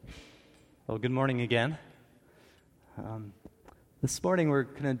Well, good morning again. This morning we're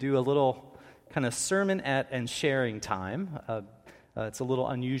going to do a little kind of sermon and sharing time. It's a little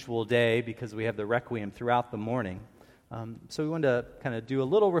unusual day because we have the Requiem throughout the morning. So we wanted to kind of do a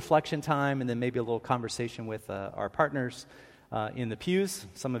little reflection time and then maybe a little conversation with our partners in the pews.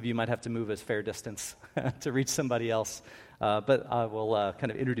 Some of you might have to move a fair distance to reach somebody else, but I will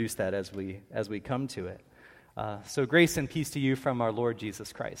kind of introduce that as we come to it. So grace and peace to you from our Lord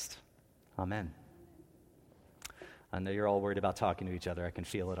Jesus Christ. Amen. I know you're all worried about talking to each other. I can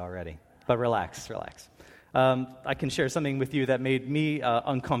feel it already. But relax. I can share something with you that made me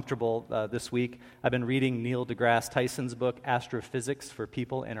uncomfortable this week. I've been reading Neil deGrasse Tyson's book, Astrophysics for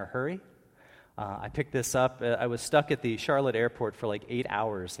People in a Hurry. I picked this up. I was stuck at the Charlotte airport for like 8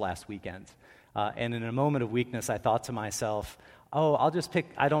 hours last weekend. And in a moment of weakness, I thought to myself, I'll just pick,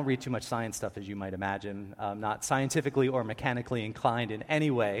 I don't read too much science stuff, as you might imagine. I'm not scientifically or mechanically inclined in any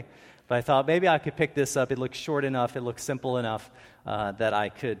way. But I thought maybe I could pick this up. It looks short enough, it looks simple enough that I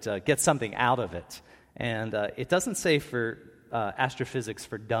could get something out of it. And it doesn't say for astrophysics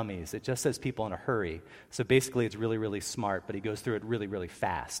for dummies. It just says people in a hurry. So basically it's really, really smart, but he goes through it really, really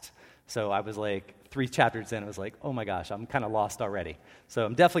fast. So I was like 3 chapters in, I was like, oh my gosh, I'm kind of lost already. So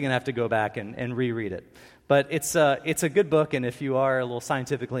I'm definitely going to have to go back and reread it. But it's a good book, and if you are a little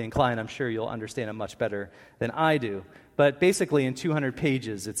scientifically inclined, I'm sure you'll understand it much better than I do. But basically, in 200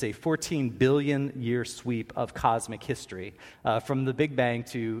 pages, it's a 14 billion year sweep of cosmic history from the Big Bang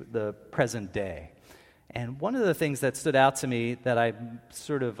to the present day. And one of the things that stood out to me that I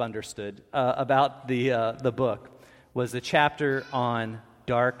sort of understood about the book was the chapter on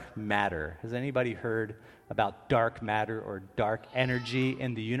dark matter. Has anybody heard about dark matter or dark energy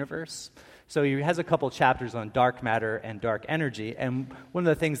in the universe? So he has a couple chapters on dark matter and dark energy, and one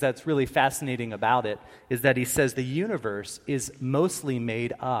of the things that's really fascinating about it is that he says the universe is mostly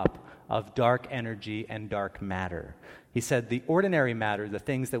made up of dark energy and dark matter. He said the ordinary matter, the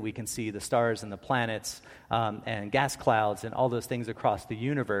things that we can see, the stars and the planets and gas clouds and all those things across the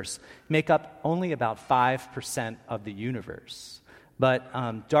universe, make up only about 5% of the universe.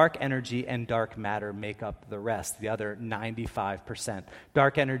 But dark energy and dark matter make up the rest, the other 95%.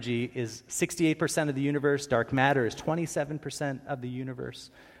 Dark energy is 68% of the universe. Dark matter is 27% of the universe.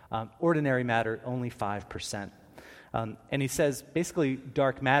 Ordinary matter, only 5%. And he says, basically,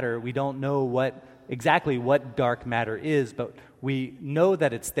 dark matter, we don't know exactly what dark matter is, but we know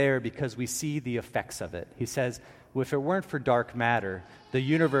that it's there because we see the effects of it. He says, if it weren't for dark matter, the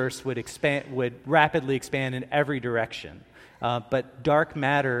universe would rapidly expand in every direction. But dark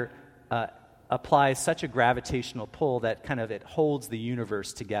matter applies such a gravitational pull that kind of it holds the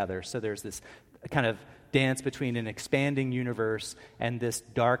universe together. So there's this kind of dance between an expanding universe and this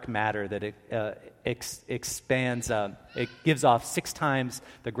dark matter that it expands. It gives off 6 times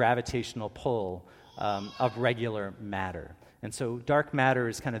the gravitational pull of regular matter. And so dark matter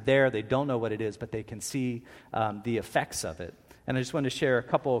is kind of there. They don't know what it is, but they can see the effects of it. And I just wanted to share a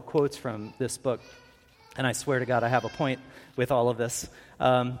couple of quotes from this book. And I swear to God, I have a point with all of this.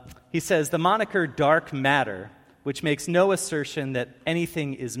 He says, the moniker dark matter, which makes no assertion that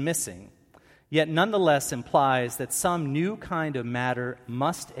anything is missing, yet nonetheless implies that some new kind of matter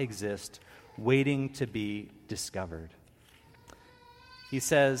must exist, waiting to be discovered. He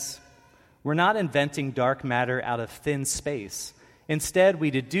says, we're not inventing dark matter out of thin space. Instead,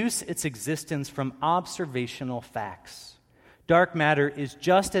 we deduce its existence from observational facts. Dark matter is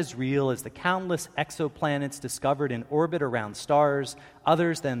just as real as the countless exoplanets discovered in orbit around stars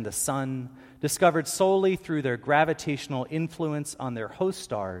others than the sun, discovered solely through their gravitational influence on their host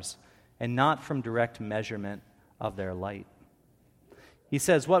stars and not from direct measurement of their light. He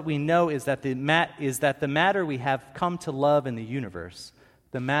says what we know is that the matter we have come to love in the universe,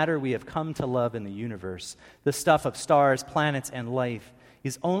 the stuff of stars, planets, and life,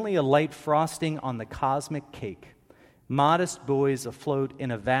 is only a light frosting on the cosmic cake. Modest buoys afloat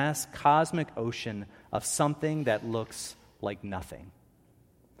in a vast cosmic ocean of something that looks like nothing.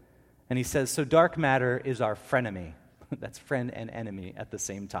 And he says, so dark matter is our frenemy. That's friend and enemy at the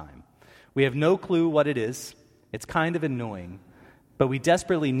same time. We have no clue what it is. It's kind of annoying, but we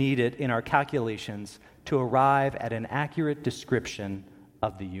desperately need it in our calculations to arrive at an accurate description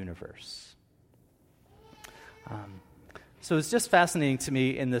of the universe. So it's just fascinating to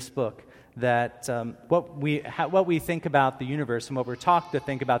me in this book that what we think about the universe and what we're taught to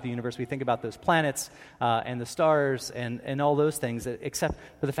think about the universe, we think about those planets and the stars and all those things, except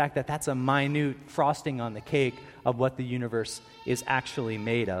for the fact that that's a minute frosting on the cake of what the universe is actually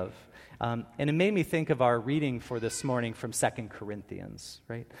made of. And it made me think of our reading for this morning from 2 Corinthians,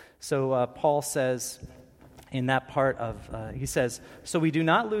 right? So Paul says in that part of, he says, so we do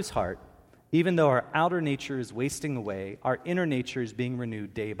not lose heart. Even though our outer nature is wasting away, our inner nature is being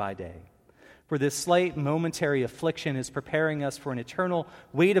renewed day by day. For this slight momentary affliction is preparing us for an eternal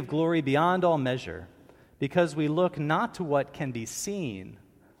weight of glory beyond all measure, because we look not to what can be seen,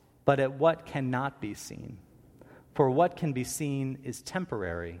 but at what cannot be seen. For what can be seen is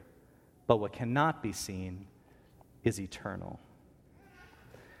temporary, but what cannot be seen is eternal.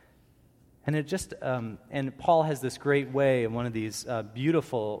 And and Paul has this great way in one of these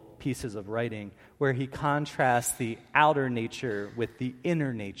beautiful pieces of writing where he contrasts the outer nature with the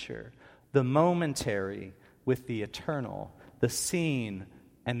inner nature, the momentary with the eternal, the seen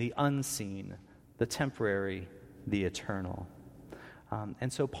and the unseen, the temporary, the eternal.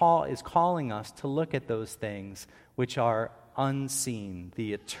 And so Paul is calling us to look at those things which are unseen,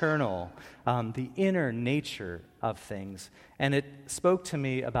 the eternal, the inner nature of things. And it spoke to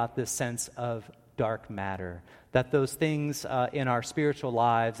me about this sense of dark matter, that those things in our spiritual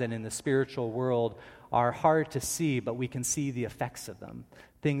lives and in the spiritual world are hard to see, but we can see the effects of them.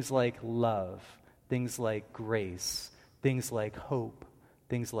 Things like love, things like grace, things like hope,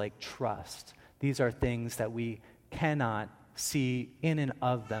 things like trust. These are things that we cannot see in and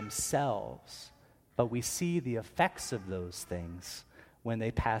of themselves, but we see the effects of those things when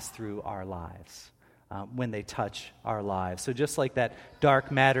they pass through our lives, when they touch our lives. So just like that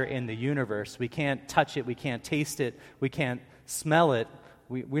dark matter in the universe, we can't touch it, we can't taste it, we can't smell it,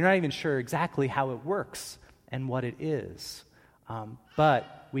 we're not even sure exactly how it works and what it is,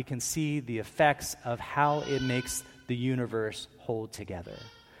 but we can see the effects of how it makes the universe hold together.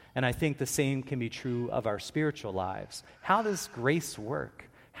 And I think the same can be true of our spiritual lives. How does grace work?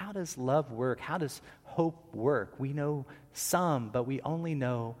 How does love work? How does hope work? We know some, but we only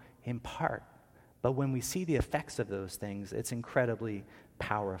know in part. But when we see the effects of those things, it's incredibly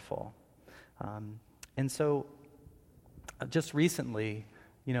powerful. And so just recently,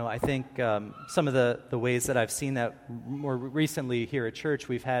 I think some of the ways that I've seen that more recently here at church,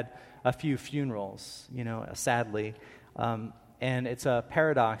 we've had a few funerals, sadly. And it's a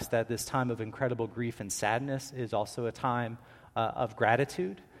paradox that this time of incredible grief and sadness is also a time of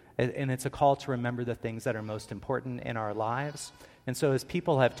gratitude. And it's a call to remember the things that are most important in our lives. And so as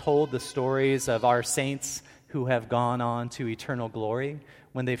people have told the stories of our saints who have gone on to eternal glory,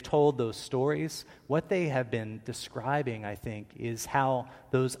 when they've told those stories, what they have been describing, I think, is how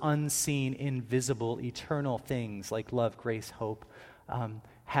those unseen, invisible, eternal things like love, grace, hope,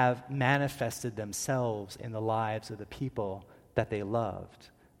 have manifested themselves in the lives of the people that they loved,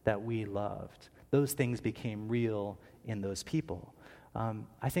 that we loved. Those things became real in those people.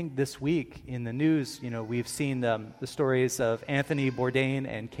 I think this week in the news, we've seen the stories of Anthony Bourdain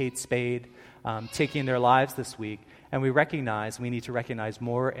and Kate Spade taking their lives this week, and we need to recognize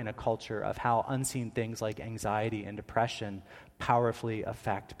more in a culture of how unseen things like anxiety and depression powerfully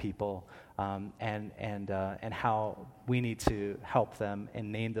affect people, and how we need to help them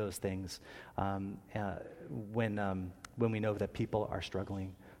and name those things when we know that people are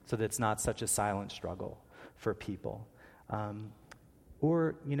struggling, so that it's not such a silent struggle for people.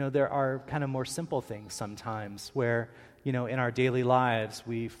 Or, there are kind of more simple things sometimes where, in our daily lives,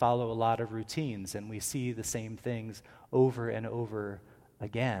 we follow a lot of routines and we see the same things over and over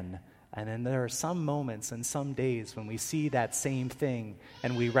again. And then there are some moments and some days when we see that same thing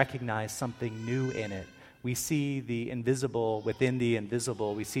and we recognize something new in it. We see the invisible within the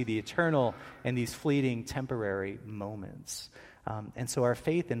invisible. We see the eternal in these fleeting, temporary moments. And so our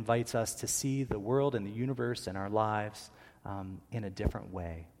faith invites us to see the world and the universe and our lives in a different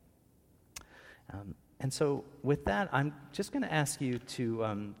way. And so with that, I'm just going to ask you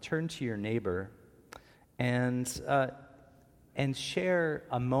to turn to your neighbor and share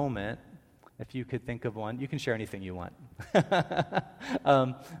a moment, if you could think of one. You can share anything you want.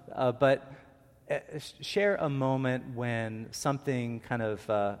 But share a moment when something kind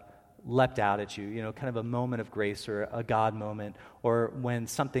of leapt out at you, kind of a moment of grace or a God moment, or when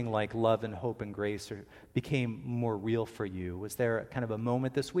something like love and hope and grace became more real for you. Was there kind of a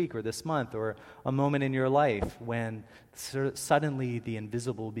moment this week or this month or a moment in your life when suddenly the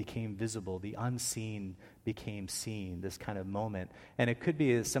invisible became visible, the unseen became seen, this kind of moment? And it could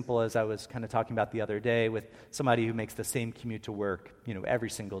be as simple as I was kind of talking about the other day with somebody who makes the same commute to work,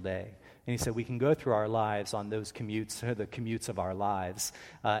 every single day. And he said, we can go through our lives on those commutes, or the commutes of our lives,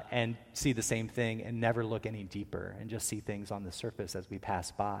 and see the same thing and never look any deeper and just see things on the surface as we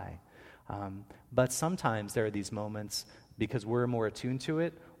pass by. But sometimes there are these moments, because we're more attuned to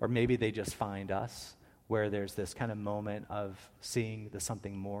it, or maybe they just find us, where there's this kind of moment of seeing the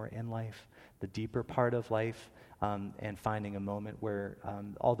something more in life, the deeper part of life, and finding a moment where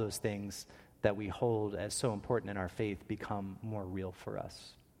all those things that we hold as so important in our faith become more real for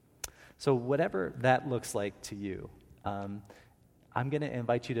us. So whatever that looks like to you, I'm going to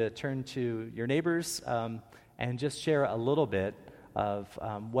invite you to turn to your neighbors and just share a little bit of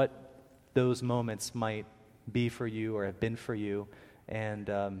what those moments might be for you or have been for you. And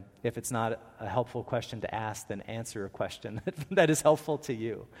if it's not a helpful question to ask, then answer a question that is helpful to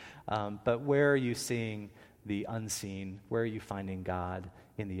you. But where are you seeing the unseen? Where are you finding God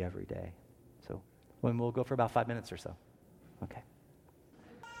in the everyday? So we'll go for about 5 minutes or so. Okay.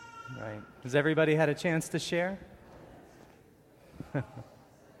 All right. Has everybody had a chance to share? All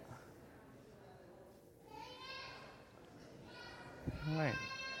right.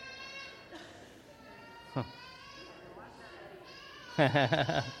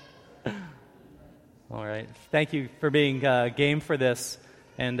 All right. Thank you for being game for this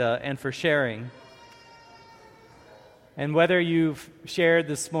and for sharing. And whether you've shared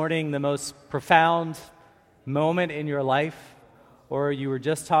this morning the most profound moment in your life, or you were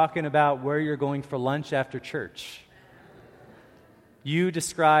just talking about where you're going for lunch after church, you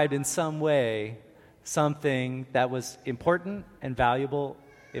described in some way something that was important and valuable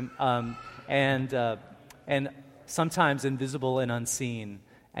and sometimes invisible and unseen,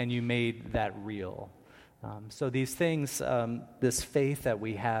 and you made that real. So these things, this faith that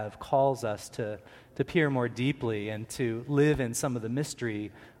we have calls us to peer more deeply and to live in some of the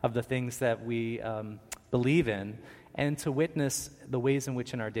mystery of the things that we believe in, and to witness the ways in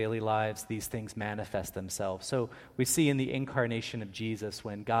which in our daily lives these things manifest themselves. So we see in the incarnation of Jesus,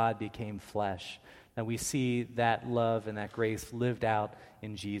 when God became flesh, and we see that love and that grace lived out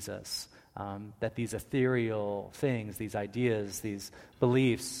in Jesus. That these ethereal things, these ideas, these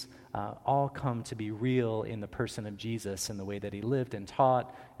beliefs, all come to be real in the person of Jesus, in the way that he lived and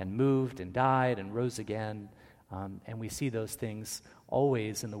taught and moved and died and rose again. And we see those things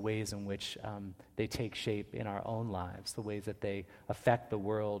always in the ways in which they take shape in our own lives, the ways that they affect the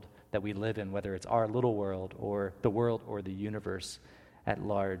world that we live in, whether it's our little world or the universe at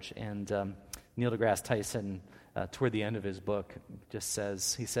large. And Neil deGrasse Tyson, toward the end of his book, he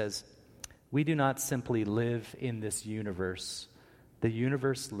says, "We do not simply live in this universe. The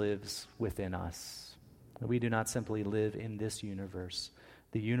universe lives within us." We do not simply live in this universe.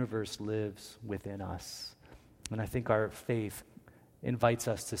 The universe lives within us. And I think our faith invites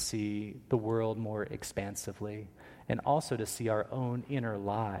us to see the world more expansively, and also to see our own inner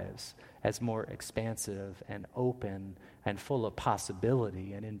lives as more expansive and open and full of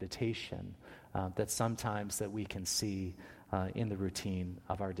possibility and invitation that sometimes that we can see in the routine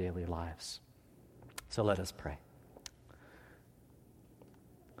of our daily lives. So let us pray.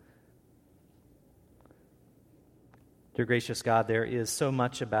 Dear gracious God, there is so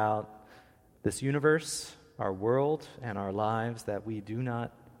much about this universe, our world, and our lives that we do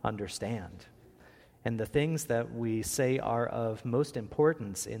not understand. And the things that we say are of most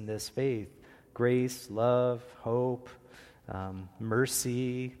importance in this faith, grace, love, hope,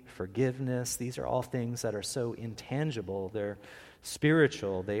 mercy, forgiveness, these are all things that are so intangible. They're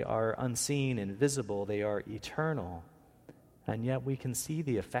spiritual, they are unseen, invisible, they are eternal. And yet we can see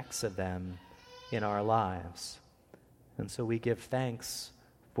the effects of them in our lives. And so we give thanks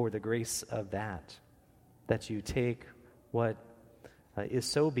for the grace of that you take what is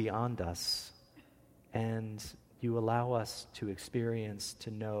so beyond us, and you allow us to experience,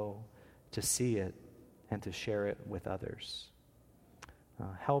 to know, to see it, and to share it with others.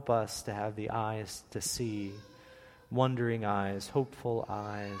 Help us to have the eyes to see, wondering eyes, hopeful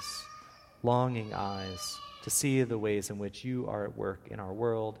eyes, longing eyes, to see the ways in which you are at work in our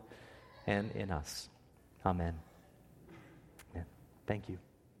world and in us. Amen. Amen. Thank you.